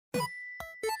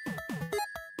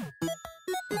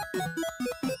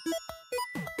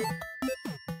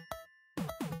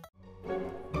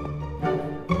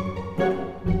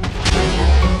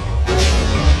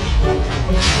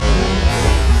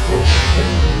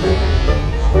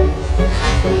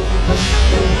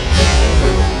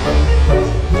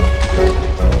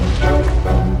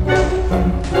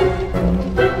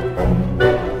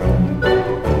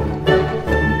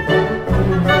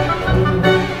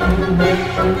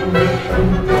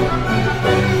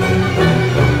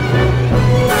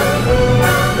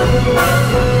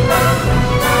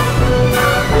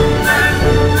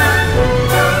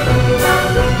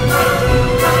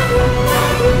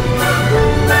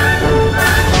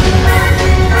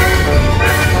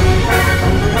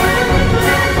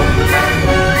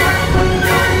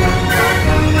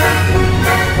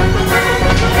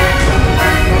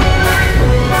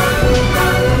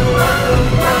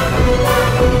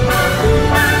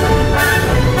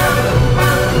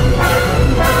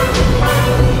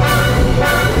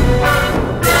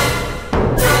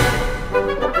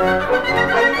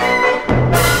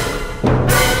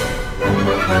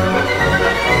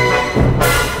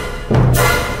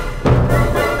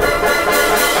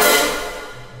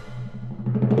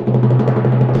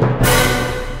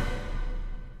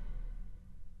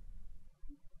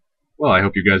Well, I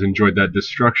hope you guys enjoyed that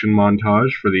destruction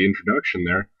montage for the introduction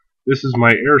there. This is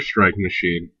my Airstrike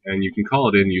machine, and you can call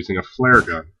it in using a flare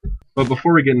gun. But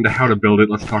before we get into how to build it,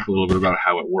 let's talk a little bit about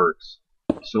how it works.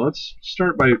 So let's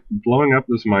start by blowing up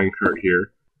this minecart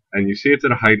here, and you see it's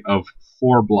at a height of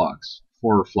 4 blocks.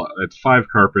 It's 5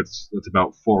 carpets, that's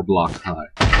about 4 blocks high.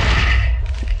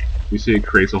 You see it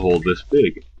creates a hole this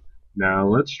big. Now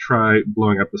let's try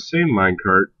blowing up the same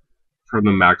minecart from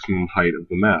the maximum height of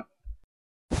the map.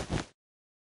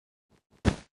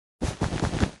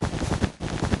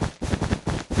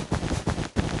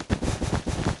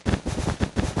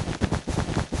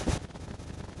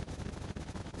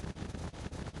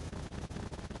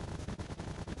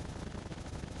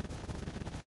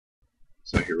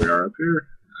 So here we are up here.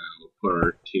 We'll put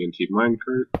our TNT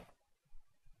minecart.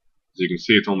 As you can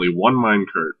see, it's only one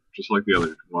minecart, just like the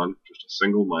other one, just a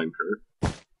single minecart.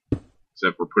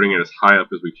 Except we're putting it as high up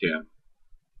as we can.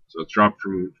 So it's dropping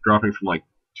from like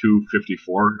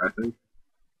 254, I think.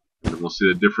 And then we'll see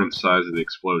the different size of the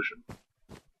explosion.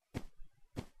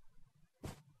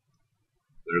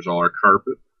 There's all our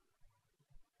carpet.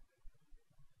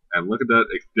 And look at that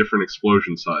different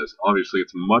explosion size. Obviously,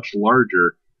 it's much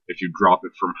larger if you drop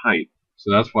it from height.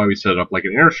 So that's why we set it up like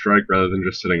an airstrike rather than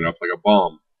just setting it up like a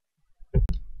bomb.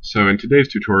 So in today's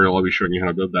tutorial, I'll be showing you how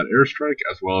to build that airstrike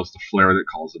as well as the flare that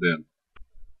calls it in.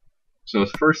 So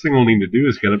the first thing we'll need to do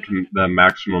is get up to the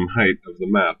maximum height of the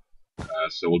map.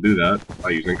 So we'll do that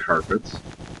by using carpets.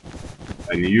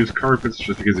 And you use carpets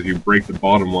just because if you break the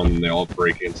bottom one, they all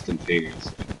break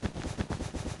instantaneously.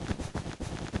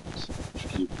 So just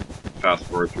keep fast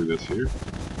forward through this here.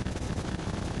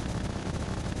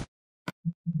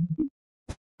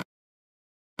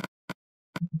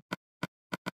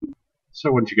 So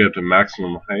once you get up to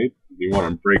maximum height, you want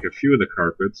to break a few of the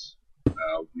carpets,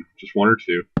 just 1 or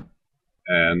 2,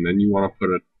 and then you want to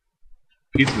put a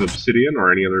piece of obsidian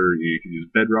or any other, you can use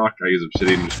bedrock, I use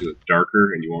obsidian just because it's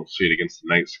darker and you won't see it against the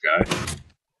night sky,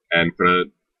 and put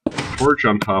a torch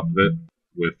on top of it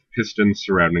with pistons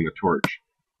surrounding the torch.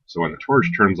 So when the torch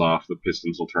turns off, the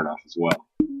pistons will turn off as well.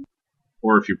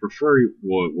 Or if you prefer,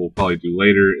 what we'll probably do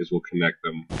later is we'll connect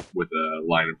them with a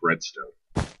line of redstone.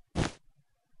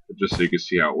 Just so you can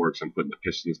see how it works, I'm putting the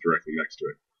pistons directly next to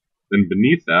it. Then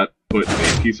beneath that, put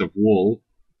a piece of wool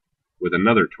with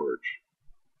another torch.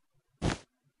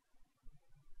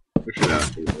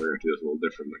 Actually, we're going to do this a little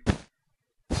differently.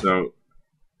 So,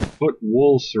 put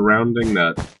wool surrounding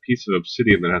that piece of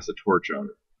obsidian that has a torch on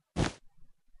it.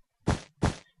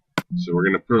 So we're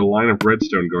going to put a line of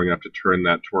redstone going up to turn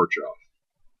that torch off.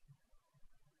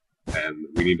 And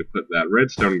we need to put that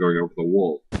redstone going over the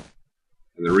wool.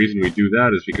 And the reason we do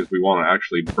that is because we want to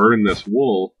actually burn this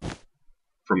wool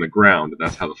from the ground, and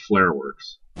that's how the flare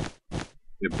works.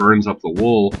 It burns up the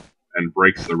wool and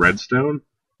breaks the redstone,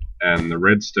 and the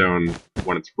redstone,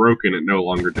 when it's broken, it no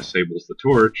longer disables the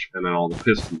torch, and then all the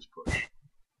pistons push.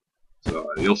 So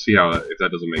you'll see how, if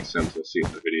that doesn't make sense, you'll see it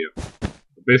in the video.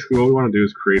 But basically what we want to do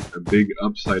is create a big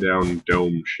upside-down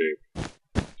dome shape,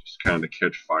 just kind of to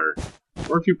catch fire.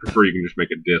 Or if you prefer, you can just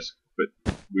make a disc, but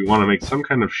we want to make some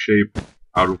kind of shape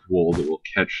out of wool that will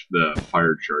catch the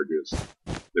fire charges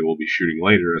that we'll be shooting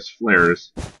later as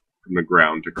flares from the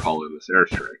ground to call in this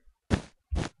airstrike.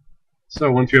 So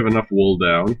once you have enough wool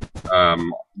down,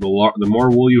 the more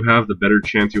wool you have, the better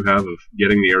chance you have of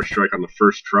getting the airstrike on the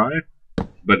first try,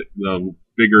 but the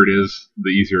bigger it is, the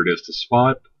easier it is to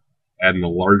spot, and the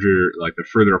larger, like the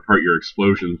further apart your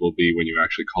explosions will be when you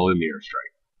actually call in the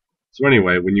airstrike. So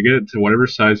anyway, when you get it to whatever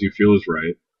size you feel is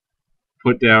right,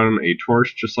 put down a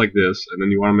torch just like this, and then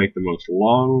you want to make the most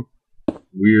long,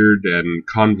 weird, and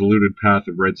convoluted path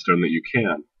of redstone that you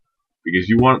can, because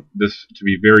you want this to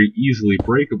be very easily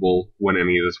breakable when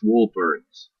any of this wool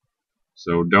burns.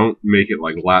 So don't make it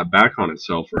like lap back on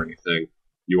itself or anything.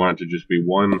 You want it to just be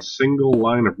one single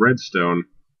line of redstone,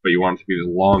 but you want it to be as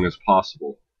long as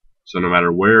possible. So no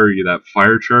matter where that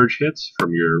fire charge hits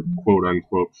from your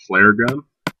quote-unquote flare gun,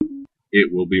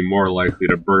 it will be more likely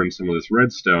to burn some of this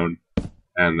redstone,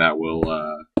 and that will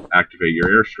activate your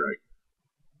airstrike.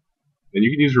 And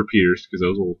you can use repeaters, because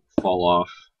those will fall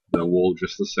off the wool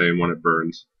just the same when it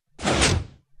burns.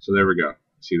 So there we go.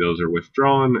 See, those are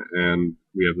withdrawn, and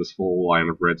we have this whole line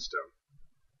of redstone.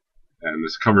 And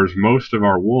this covers most of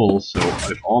our wool, so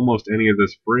if almost any of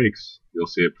this breaks, you'll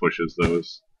see it pushes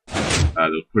those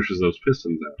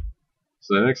pistons out.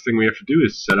 So the next thing we have to do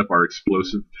is set up our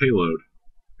explosive payload.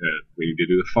 We need to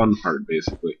do the fun part,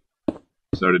 basically.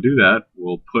 So to do that,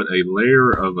 we'll put a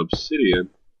layer of obsidian.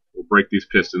 We'll break these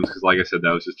pistons, because like I said,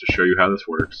 that was just to show you how this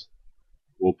works.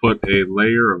 We'll put a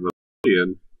layer of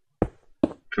obsidian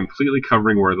completely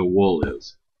covering where the wool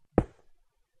is.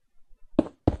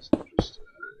 So just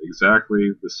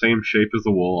exactly the same shape as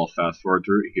the wool. I'll fast forward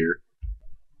through it here.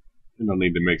 And I'll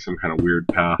need to make some kind of weird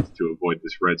path to avoid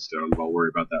this redstone, but I'll worry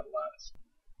about that last.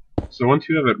 So once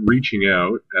you have it reaching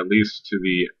out, at least to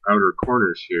the outer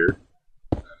corners here,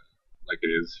 like it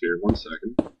is here, 1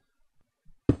 second.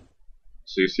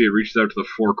 So you see it reaches out to the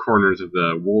 4 corners of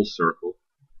the wool circle.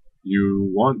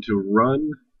 You want to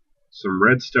run some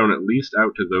redstone at least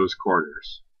out to those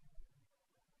corners.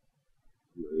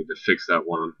 I need to fix that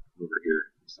one over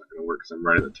here. It's not going to work because I'm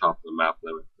right at the top of the map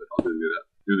limit, but I'll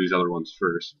do these other ones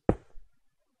first.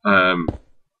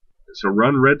 So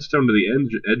run redstone to the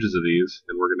edges of these,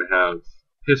 and we're going to have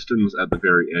pistons at the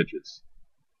very edges.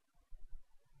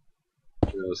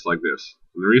 Just like this.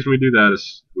 And the reason we do that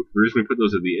is, the reason we put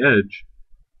those at the edge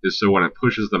is so when it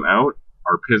pushes them out,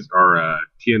 our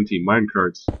TNT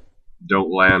minecarts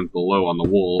don't land below on the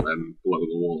wool and blow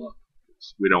the wool up.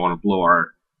 We don't want to blow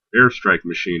our airstrike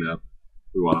machine up.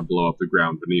 We want to blow up the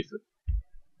ground beneath it.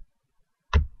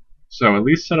 So at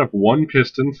least set up one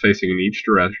piston facing in each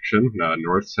direction,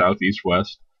 north, south, east,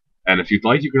 west. And if you'd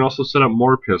like, you can also set up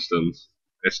more pistons.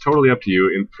 It's totally up to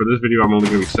you. For this video, I'm only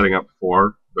going to be setting up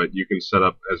 4, but you can set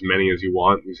up as many as you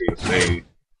want using the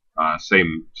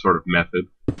same sort of method.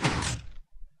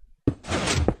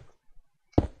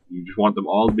 You just want them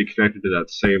all to be connected to that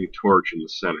same torch in the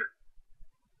center.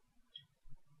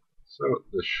 So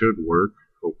this should work,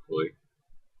 hopefully.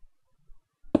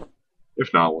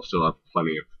 If not, we'll still have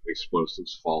plenty of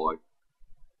explosives falling.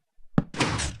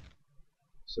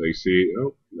 So you see,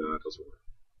 oh, no, that doesn't work.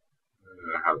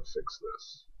 How to fix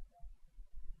this?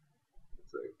 I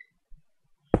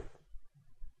think.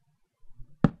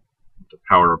 To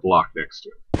power a block next to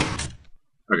it.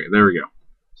 Okay, there we go.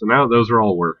 So now that those are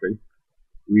all working,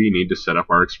 we need to set up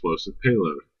our explosive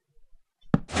payload.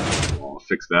 I'll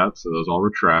fix that so those all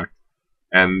retract.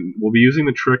 And we'll be using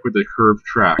the trick with the curved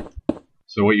track.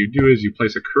 So what you do is you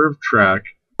place a curved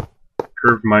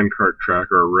minecart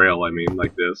track, or a rail, I mean,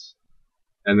 like this.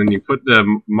 And then you put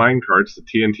the minecarts, the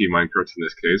TNT minecarts in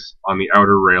this case, on the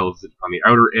outer rails, on the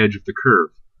outer edge of the curve.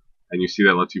 And you see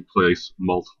that lets you place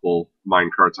multiple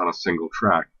minecarts on a single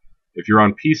track. If you're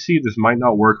on PC, this might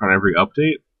not work on every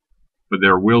update, but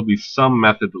there will be some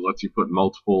method that lets you put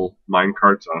multiple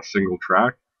minecarts on a single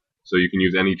track, so you can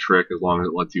use any trick as long as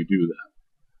it lets you do that.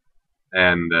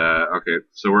 And, okay,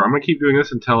 so I'm going to keep doing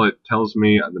this until it tells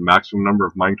me the maximum number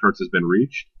of minecarts has been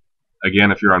reached.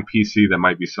 Again, if you're on PC, that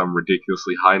might be some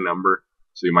ridiculously high number,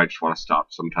 so you might just want to stop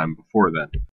sometime before then.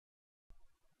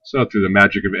 So through the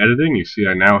magic of editing, you see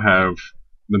I now have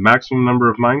the maximum number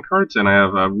of minecarts, and I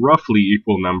have a roughly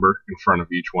equal number in front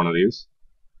of each one of these.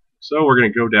 So we're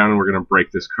going to go down and we're going to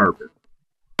break this carpet.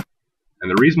 And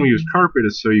the reason we use carpet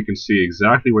is so you can see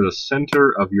exactly where the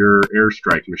center of your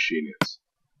airstrike machine is.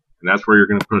 And that's where you're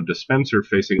going to put a dispenser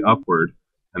facing upward,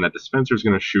 and that dispenser is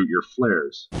going to shoot your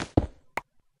flares.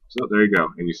 So there you go,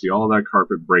 and you see all that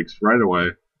carpet breaks right away,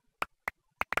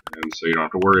 and so you don't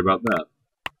have to worry about that.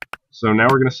 So now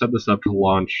we're going to set this up to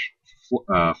launch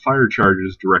fire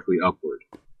charges directly upward.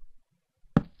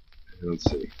 And let's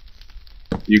see.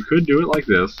 You could do it like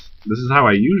this. This is how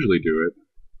I usually do it.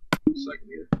 1 second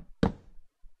here.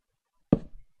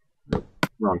 Nope,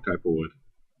 wrong type of wood.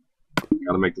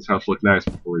 Gotta make this house look nice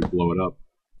before we blow it up.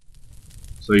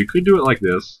 So you could do it like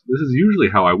this. This is usually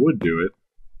how I would do it.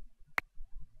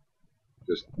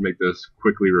 Just make this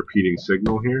quickly repeating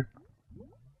signal here.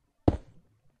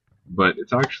 But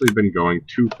it's actually been going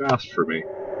too fast for me.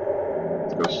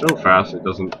 It goes so fast it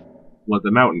doesn't let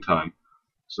them out in time.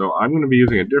 So I'm going to be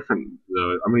using I'm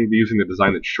going to be using the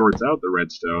design that shorts out the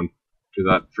redstone, because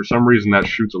that for some reason that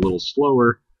shoots a little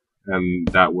slower, and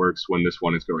that works when this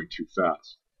one is going too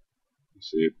fast. You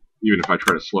see, even if I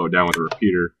try to slow it down with a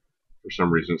repeater, for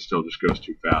some reason it still just goes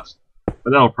too fast.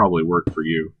 but that'll probably work for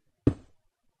you.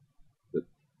 The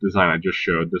design I just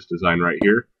showed, this design right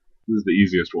here, this is the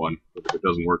easiest one, but if it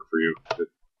doesn't work for you,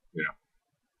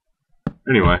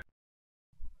 Anyway,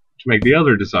 to make the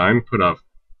other design, put a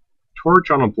torch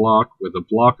on a block with a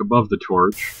block above the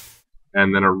torch,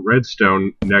 and then a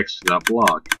redstone next to that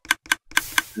block.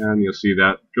 And you'll see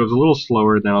that goes a little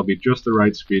slower, and that'll be just the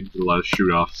right speed to let us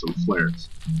shoot off some flares.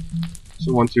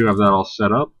 So once you have that all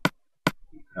set up,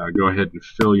 go ahead and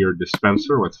fill your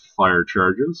dispenser with fire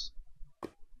charges.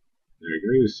 There you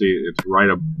go. You see it's right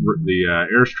up. The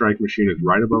Airstrike machine is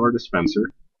right above our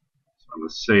dispenser. So I'm going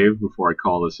to save before I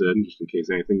call this in, just in case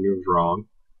anything goes wrong.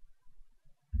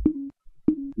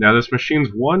 Now this machine's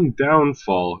one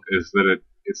downfall is that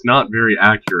it's not very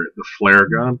accurate. The flare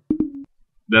gun.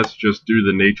 That's just due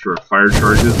to the nature of fire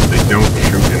charges. They don't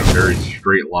shoot in a very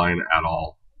straight line at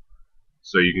all.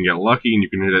 So you can get lucky and you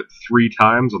can hit it 3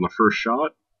 times on the first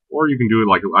shot, or you can do it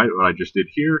like what I just did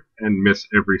here and miss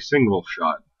every single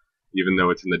shot, even though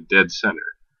it's in the dead center.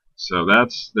 So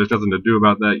there's nothing to do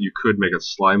about that. You could make a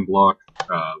slime block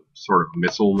sort of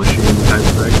missile machine type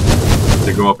thing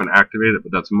to go up and activate it,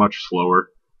 but that's much slower.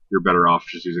 You're better off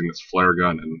just using this flare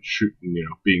gun and shooting,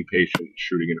 being patient, and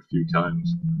shooting it a few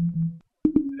times.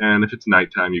 And if it's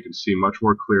nighttime, you can see much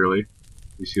more clearly.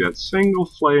 You see that single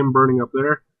flame burning up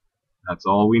there? That's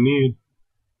all we need.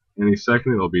 Any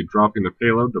second, it'll be dropping the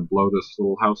payload to blow this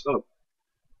little house up.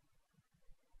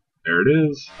 There it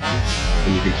is.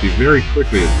 And you can see very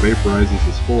quickly it vaporizes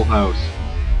this whole house.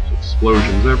 There's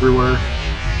explosions everywhere.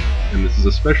 And this is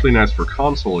especially nice for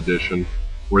console edition,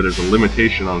 where there's a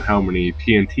limitation on how many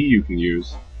TNT you can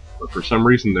use, but for some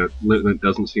reason that limit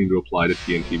doesn't seem to apply to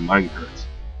TNT minecarts.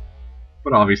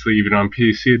 But obviously, even on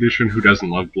PC edition, who doesn't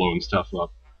love blowing stuff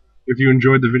up? If you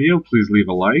enjoyed the video, please leave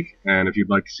a like, and if you'd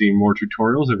like to see more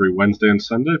tutorials every Wednesday and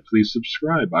Sunday, please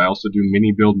subscribe. I also do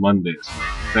mini build Mondays.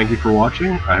 Thank you for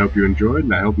watching, I hope you enjoyed,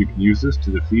 and I hope you can use this to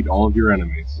defeat all of your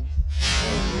enemies.